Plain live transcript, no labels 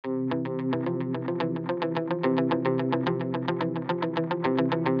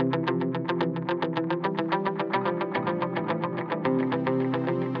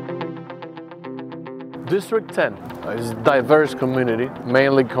District 10 is a diverse community,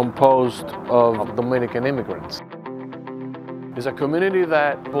 mainly composed of Dominican immigrants. It's a community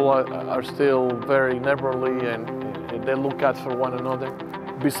that people are still very neighborly and they look out for one another.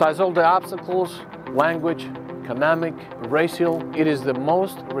 Besides all the obstacles, language, economic, racial, it is the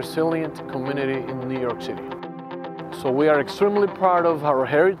most resilient community in New York City. So we are extremely proud of our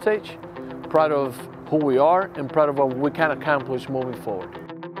heritage, proud of who we are, and proud of what we can accomplish moving forward.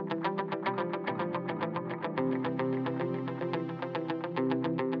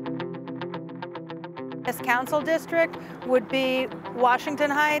 This council district would be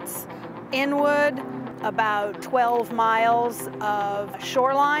Washington Heights, Inwood, about 12 miles of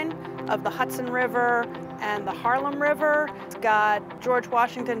shoreline of the Hudson River and the Harlem River. It's got George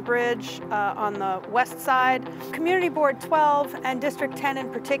Washington Bridge on the west side. Community Board 12 and District 10 in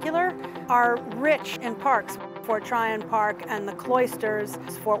particular are rich in parks. Fort Tryon Park and the Cloisters,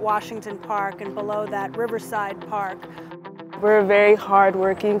 Fort Washington Park, and below that Riverside Park. We're a very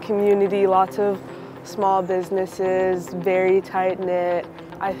hard-working community, lots of small businesses, very tight-knit.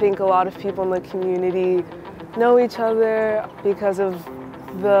 I think a lot of people in the community know each other because of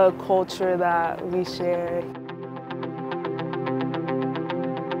the culture that we share.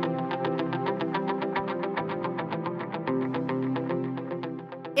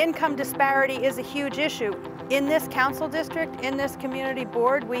 Income disparity is a huge issue. In this council district, in this community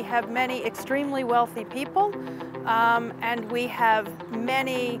board, we have many extremely wealthy people, and we have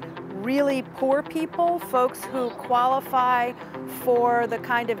many really poor people, folks who qualify for the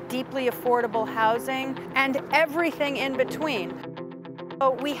kind of deeply affordable housing, and everything in between. So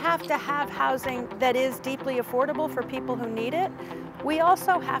we have to have housing that is deeply affordable for people who need it. We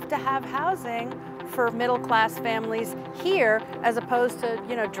also have to have housing for middle-class families here, as opposed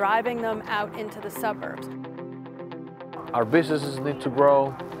to, driving them out into the suburbs. Our businesses need to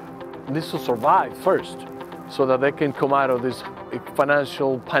grow, need to survive first, so that they can come out of this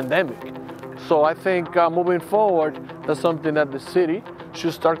financial pandemic. So I think moving forward, that's something that the city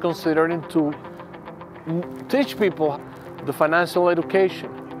should start considering to teach people the financial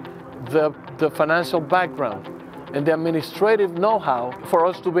education, the financial background, and the administrative know-how for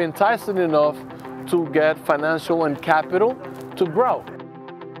us to be enticing enough to get financial and capital to grow.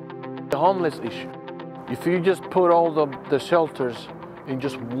 The homeless issue. If you just put all the shelters in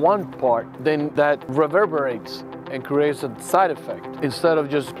just one part, then that reverberates and creates a side effect instead of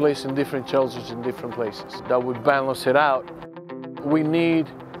just placing different shelters in different places. That would balance it out. We need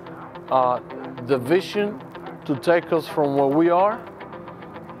the vision to take us from where we are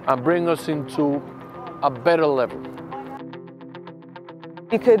and bring us into a better level.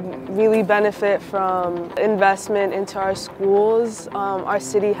 We could really benefit from investment into our schools. Our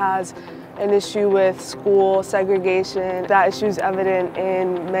city has an issue with school segregation. That issue is evident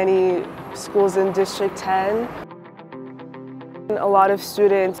in many schools in District 10. A lot of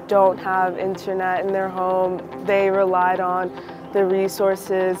students don't have internet in their home. They relied on the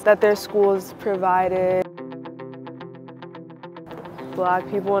resources that their schools provided. Black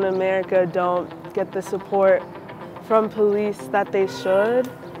people in America don't get the support from police that they should.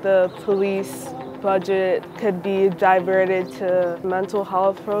 The police budget could be diverted to mental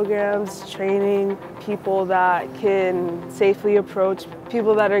health programs, training people that can safely approach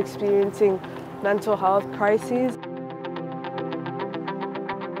people that are experiencing mental health crises.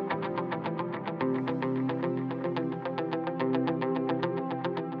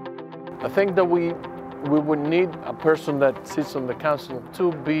 I think that we would need a person that sits on the council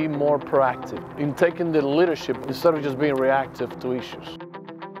to be more proactive in taking the leadership instead of just being reactive to issues.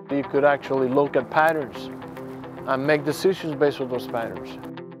 You could actually look at patterns and make decisions based on those patterns.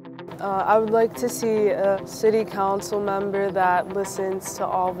 I would like to see a city council member that listens to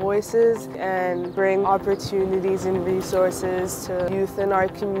all voices and bring opportunities and resources to youth in our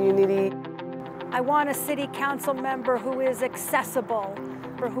community. I want a city council member who is accessible,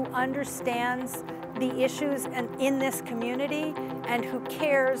 who understands the issues in this community and who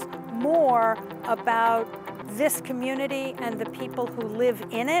cares more about this community and the people who live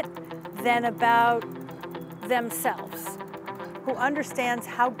in it than about themselves, who understands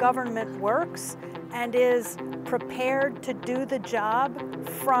how government works and is prepared to do the job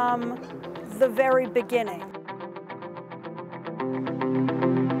from the very beginning.